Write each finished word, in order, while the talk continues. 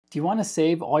Do you want to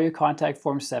save all your contact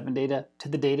form 7 data to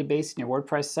the database in your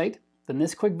WordPress site? Then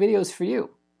this quick video is for you.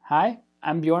 Hi,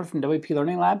 I'm Bjorn from WP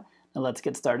Learning Lab. Now let's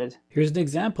get started. Here's an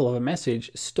example of a message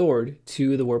stored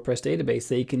to the WordPress database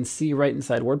that you can see right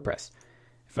inside WordPress.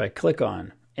 If I click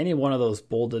on any one of those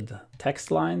bolded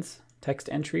text lines, text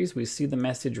entries, we see the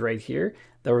message right here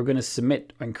that we're going to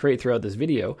submit and create throughout this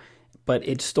video, but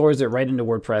it stores it right into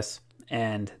WordPress,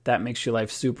 and that makes your life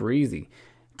super easy.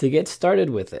 To get started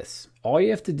with this, all you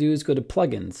have to do is go to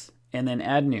Plugins and then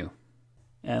Add New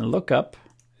and look up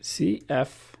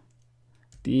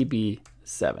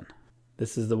CFDB7.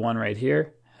 This is the one right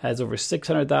here. Has over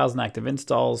 600,000 active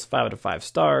installs, 5 out of 5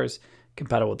 stars,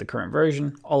 compatible with the current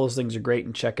version. All those things are great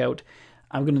and check out.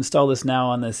 I'm going to install this now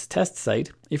on this test site.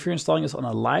 If you're installing this on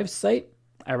a live site,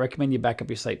 I recommend you back up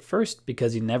your site first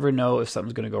because you never know if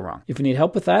something's going to go wrong. If you need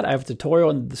help with that, I have a tutorial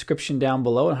in the description down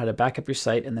below on how to back up your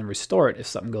site and then restore it if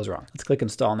something goes wrong. Let's click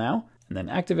install now and then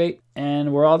activate,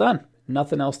 and we're all done.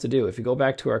 Nothing else to do. If you go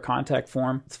back to our contact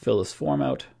form, let's fill this form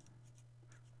out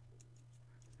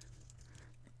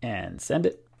and send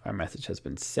it. Our message has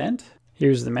been sent.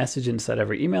 Here's the message inside of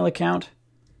our email account.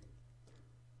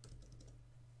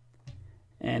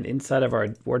 And inside of our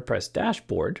WordPress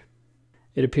dashboard,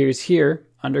 it appears here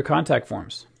under contact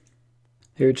forms.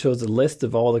 Here it shows a list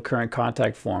of all the current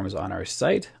contact forms on our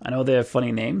site. I know they have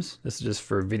funny names. This is just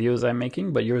for videos I'm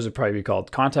making, but yours would probably be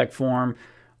called contact form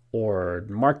or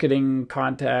marketing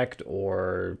contact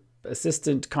or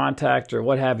assistant contact or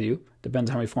what have you.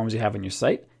 Depends on how many forms you have on your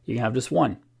site. You can have just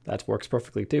one. That works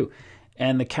perfectly too.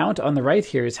 And the count on the right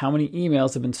here is how many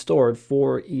emails have been stored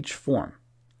for each form.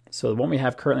 So the one we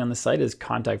have currently on the site is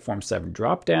contact form 7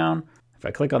 dropdown. If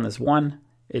I click on this one,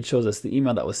 it shows us the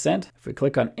email that was sent. If we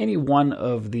click on any one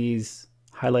of these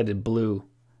highlighted blue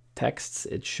texts,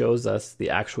 it shows us the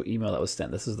actual email that was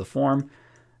sent. This is the form,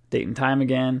 date and time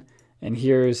again, and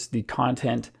here's the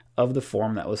content of the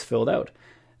form that was filled out.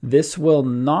 This will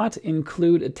not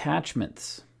include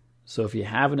attachments. So if you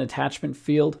have an attachment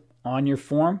field on your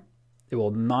form, it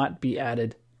will not be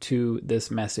added to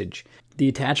this message. The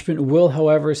attachment will,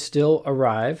 however, still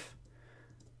arrive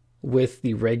with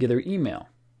the regular email.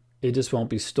 It just won't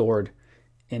be stored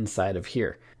inside of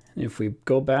here. And if we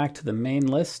go back to the main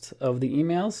list of the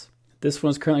emails, this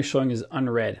one's currently showing as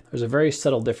unread. There's a very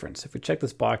subtle difference. If we check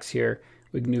this box here,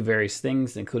 we can do various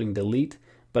things, including delete,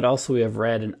 but also we have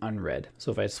read and unread.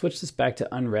 So if I switch this back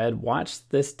to unread, watch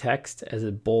this text as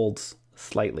it bolds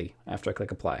slightly after I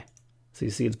click apply. So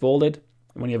you see it's bolded.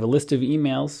 When you have a list of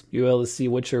emails, you're able to see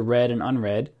which are read and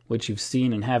unread, which you've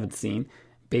seen and haven't seen,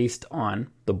 based on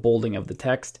the bolding of the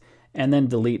text. And then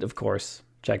delete, of course.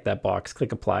 Check that box,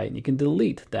 click apply, and you can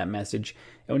delete that message.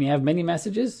 And when you have many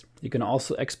messages, you can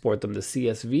also export them to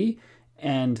CSV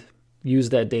and use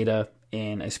that data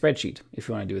in a spreadsheet if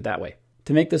you want to do it that way.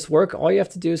 To make this work, all you have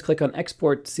to do is click on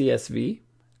Export CSV,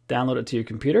 download it to your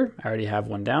computer. I already have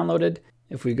one downloaded.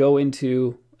 If we go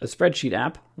into a spreadsheet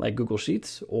app like Google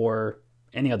Sheets or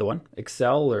any other one,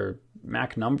 Excel or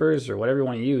Mac Numbers or whatever you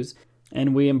want to use,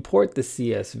 and we import the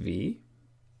CSV,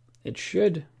 it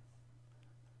should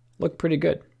look pretty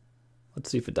good.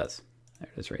 Let's see if it does. There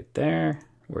it is right there.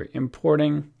 We're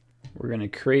importing. We're going to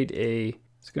create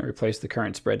it's going to replace the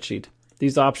current spreadsheet.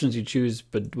 These options you choose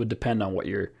but would depend on what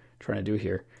you're trying to do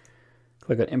here.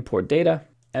 Click on import data.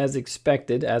 As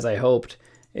expected, as I hoped,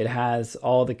 it has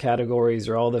all the categories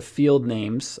or all the field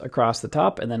names across the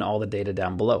top and then all the data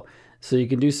down below. So you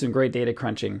can do some great data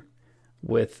crunching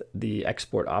with the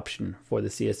export option for the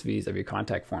CSVs of your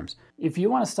contact forms. If you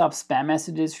want to stop spam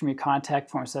messages from your contact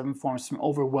form 7 forms from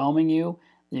overwhelming you,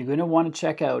 then you're going to want to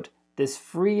check out this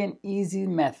free and easy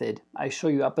method I show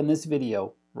you up in this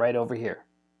video right over here.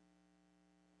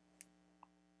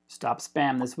 Stop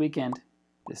spam this weekend.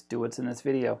 Just do what's in this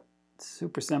video. It's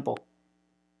super simple.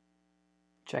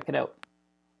 Check it out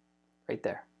right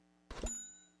there.